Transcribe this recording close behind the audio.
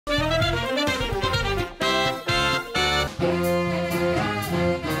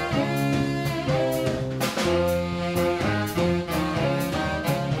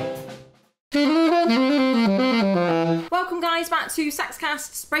back to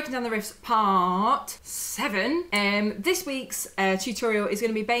Saxcasts, breaking down the riffs part 7. This week's tutorial is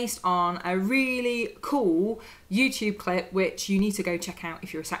going to be based on a really cool YouTube clip which you need to go check out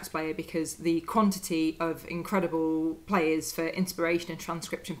if you're a sax player, because the quantity of incredible players for inspiration and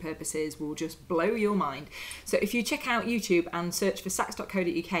transcription purposes will just blow your mind. So if you check out YouTube and search for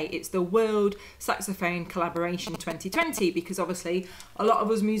sax.co.uk, it's the World Saxophone Collaboration 2020, because obviously a lot of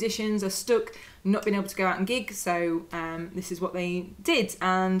us musicians are stuck not being able to go out and gig, so this is what they did.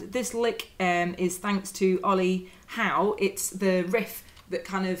 And this lick is thanks to Ollie Howe. It's the riff that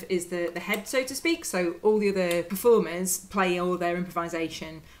kind of is the head, so to speak, so all the other performers play all their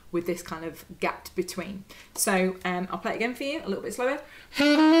improvisation with this kind of gap between. So I'll play it again for you, a little bit slower.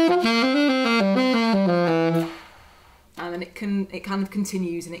 And then it kind of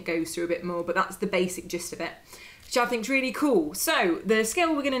continues and it goes through a bit more, but that's the basic gist of it, which I think is really cool. So the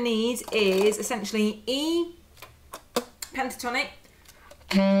scale we're going to need is essentially E, pentatonic,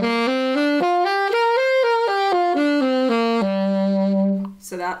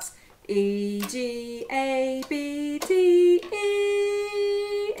 so that's E, G, A, B, D, E,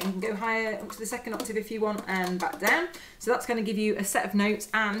 and you can go higher up to the second octave if you want and back down. So that's going to give you a set of notes,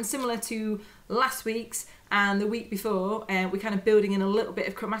 and similar to last week's and the week before, we're kind of building in a little bit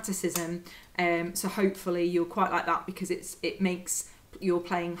of chromaticism, so hopefully you'll quite like that, because it makes your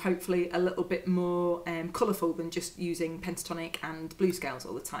playing hopefully a little bit more colourful than just using pentatonic and blues scales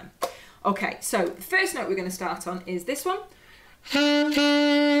all the time. Okay, so the first note we're going to start on is this one.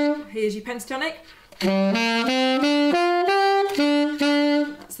 Here's your pentatonic.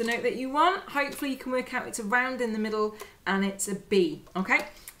 That's the note that you want. Hopefully you can work out it's a round in the middle and it's a B, okay?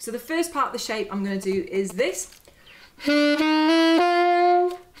 So the first part of the shape I'm going to do is this.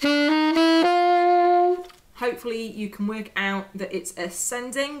 Hopefully you can work out that it's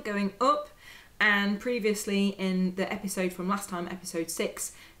ascending, going up, and previously in the episode from last time, episode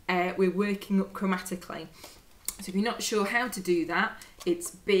 6, we're working up chromatically. So if you're not sure how to do that, it's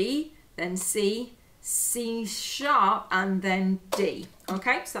B, then C, C sharp, and then D.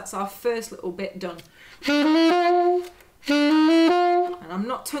 Okay, so that's our first little bit done. And I'm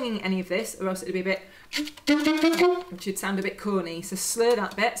not tonguing any of this, or else it'd be a bit, which would sound a bit corny, so slur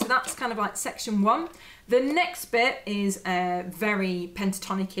that bit. So that's kind of like section 1. The next bit is very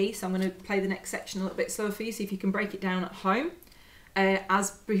pentatonic-y, so I'm going to play the next section a little bit slower for you, see if you can break it down at home.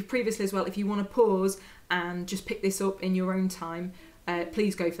 As previously as well, if you want to pause and just pick this up in your own time,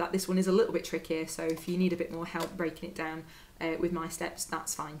 please go for that. This one is a little bit trickier, so if you need a bit more help breaking it down with my steps,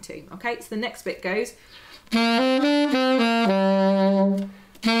 that's fine too. Okay, so the next bit goes. And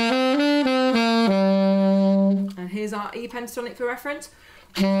here's our E pentatonic for reference.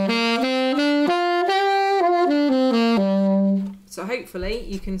 So hopefully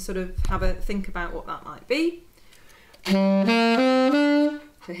you can sort of have a think about what that might be. So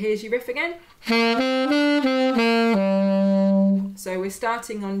here's your riff again. So we're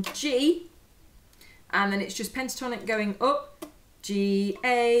starting on G, and then it's just pentatonic going up, G,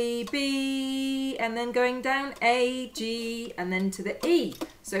 A, B, and then going down, A, G, and then to the E.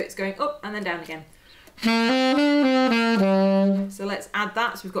 So it's going up and then down again. So let's add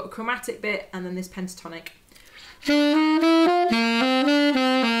that. So we've got a chromatic bit and then this pentatonic.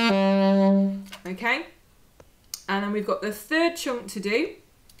 Okay, and then we've got the third chunk to do.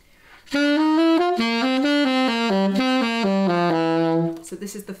 So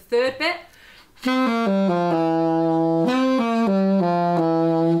this is the third bit.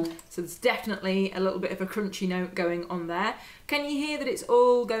 So there's definitely a little bit of a crunchy note going on there. Can you hear that it's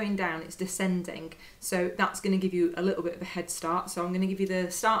all going down? It's descending. So that's going to give you a little bit of a head start. So I'm going to give you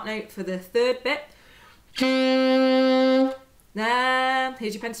the start note for the third bit. Then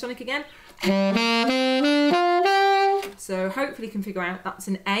here's your pentatonic again. So hopefully you can figure out that's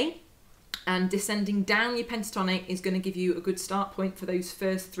an A. And descending down your pentatonic is going to give you a good start point for those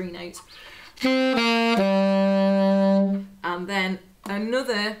first 3 notes. And then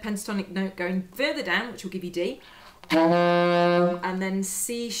another pentatonic note going further down, which will give you D. And then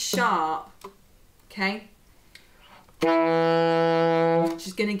C sharp, okay? Which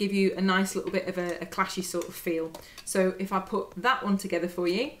is going to give you a nice little bit of a clashy sort of feel. So if I put that one together for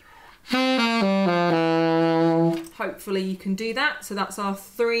you, hopefully you can do that. So that's our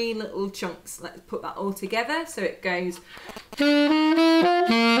 3 little chunks. Let's put that all together. So it goes,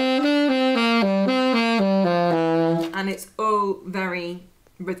 and it's all very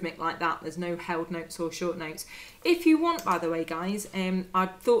rhythmic like that. There's no held notes or short notes. If you want, by the way, guys,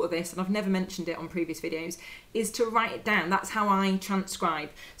 I've thought of this and I've never mentioned it on previous videos, is to write it down. That's how I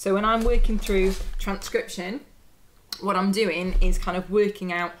transcribe. So when I'm working through transcription, what I'm doing is kind of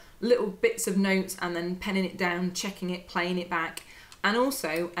working out little bits of notes and then penning it down, checking it, playing it back. And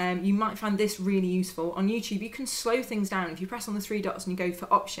also, you might find this really useful. On YouTube, you can slow things down. If you press on the three dots and you go for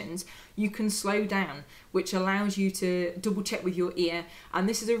options, you can slow down, which allows you to double check with your ear. And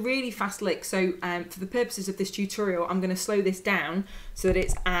this is a really fast lick. So for the purposes of this tutorial, I'm going to slow this down so that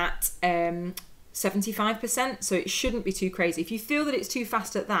it's at 75%. So it shouldn't be too crazy. If you feel that it's too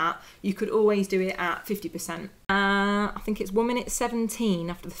fast at that, you could always do it at 50%. I think it's 1 minute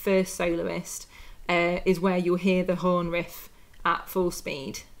 17 after the first soloist is where you'll hear the horn riff at full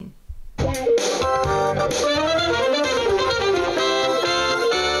speed.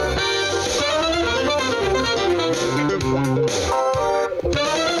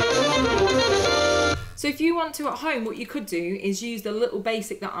 So if you want to at home, what you could do is use the little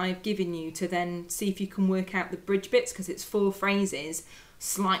basic that I've given you to then see if you can work out the bridge bits, because it's 4 phrases,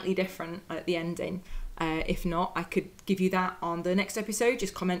 slightly different at the ending. If not, I could give you that on the next episode.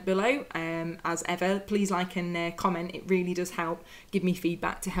 Just comment below. As ever, please like and comment. It really does help. Give me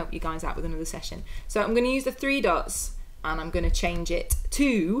feedback to help you guys out with another session. So I'm going to use the 3 dots and I'm going to change it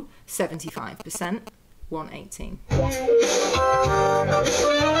to 75%, 118.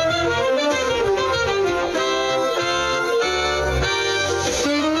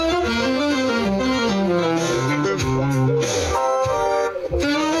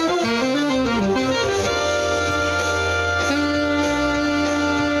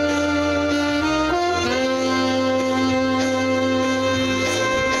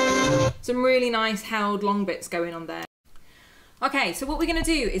 Some really nice held long bits going on there. Okay, so what we're going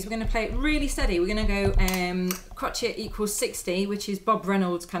to do is we're going to play it really steady. We're going to go crotchet equals 60, which is Bob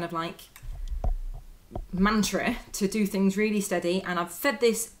Reynolds' kind of like mantra to do things really steady. And I've fed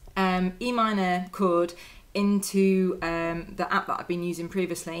this E minor chord into the app that I've been using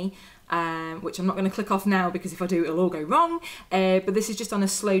previously, which I'm not going to click off now because if I do, it'll all go wrong. But this is just on a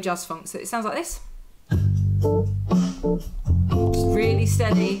slow jazz funk. So it sounds like this. Just really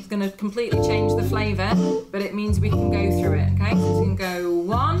steady. It's going to completely change the flavour, but it means we can go through it, okay? So we can go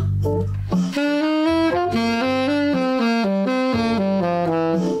 1,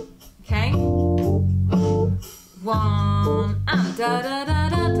 okay, 1, and da da da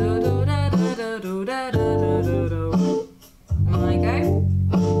da da da da da da da da da da. And I go.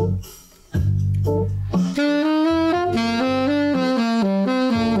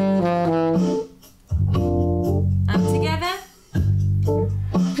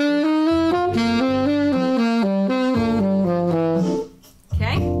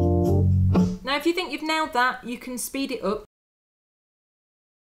 If you think you've nailed that, you can speed it up.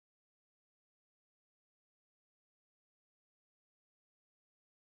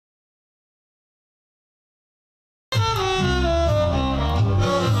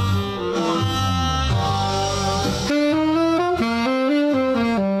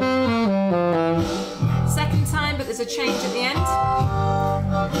 Second time, but there's a change at the end.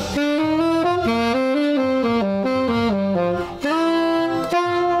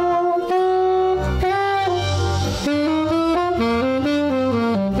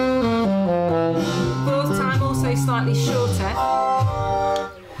 Slightly shorter. Okay.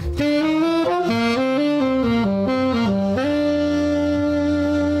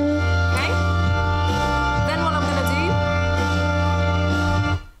 Then what I'm going to do,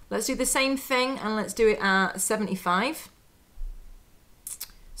 let's do the same thing and let's do it at 75.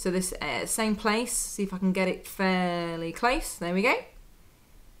 So this same place, see if I can get it fairly close. There we go.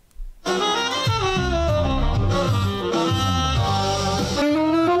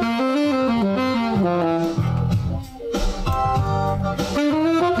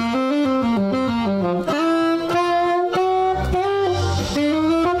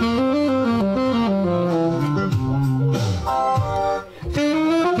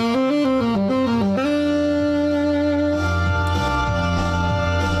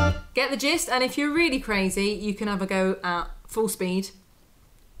 Get the gist, and if you're really crazy, you can have a go at full speed,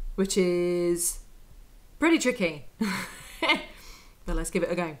 which is pretty tricky. But let's give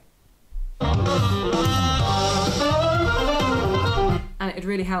it a go. And it'd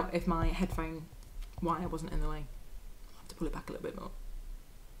really help if my headphone wire wasn't in the way. I'll have to pull it back a little bit more.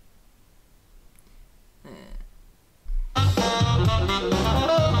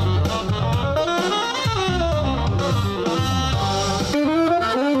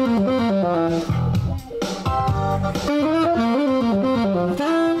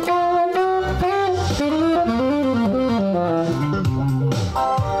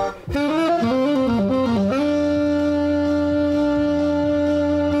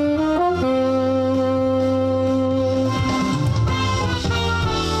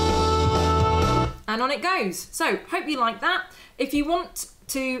 And on it goes. So, hope you like that. If you want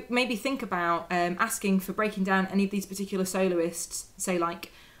to maybe think about asking for breaking down any of these particular soloists, say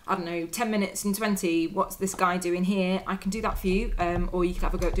like, I don't know, 10 minutes and 20, what's this guy doing here? I can do that for you, or you could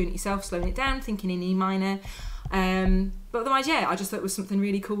have a go at doing it yourself, slowing it down, thinking in E minor. But otherwise, yeah, I just thought it was something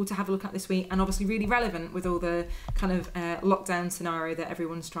really cool to have a look at this week, and obviously really relevant with all the kind of lockdown scenario that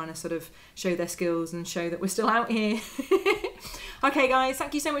everyone's trying to sort of show their skills and show that we're still out here. Okay guys,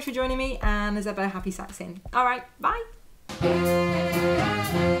 thank you so much for joining me, and as ever, happy saxing. All right, bye.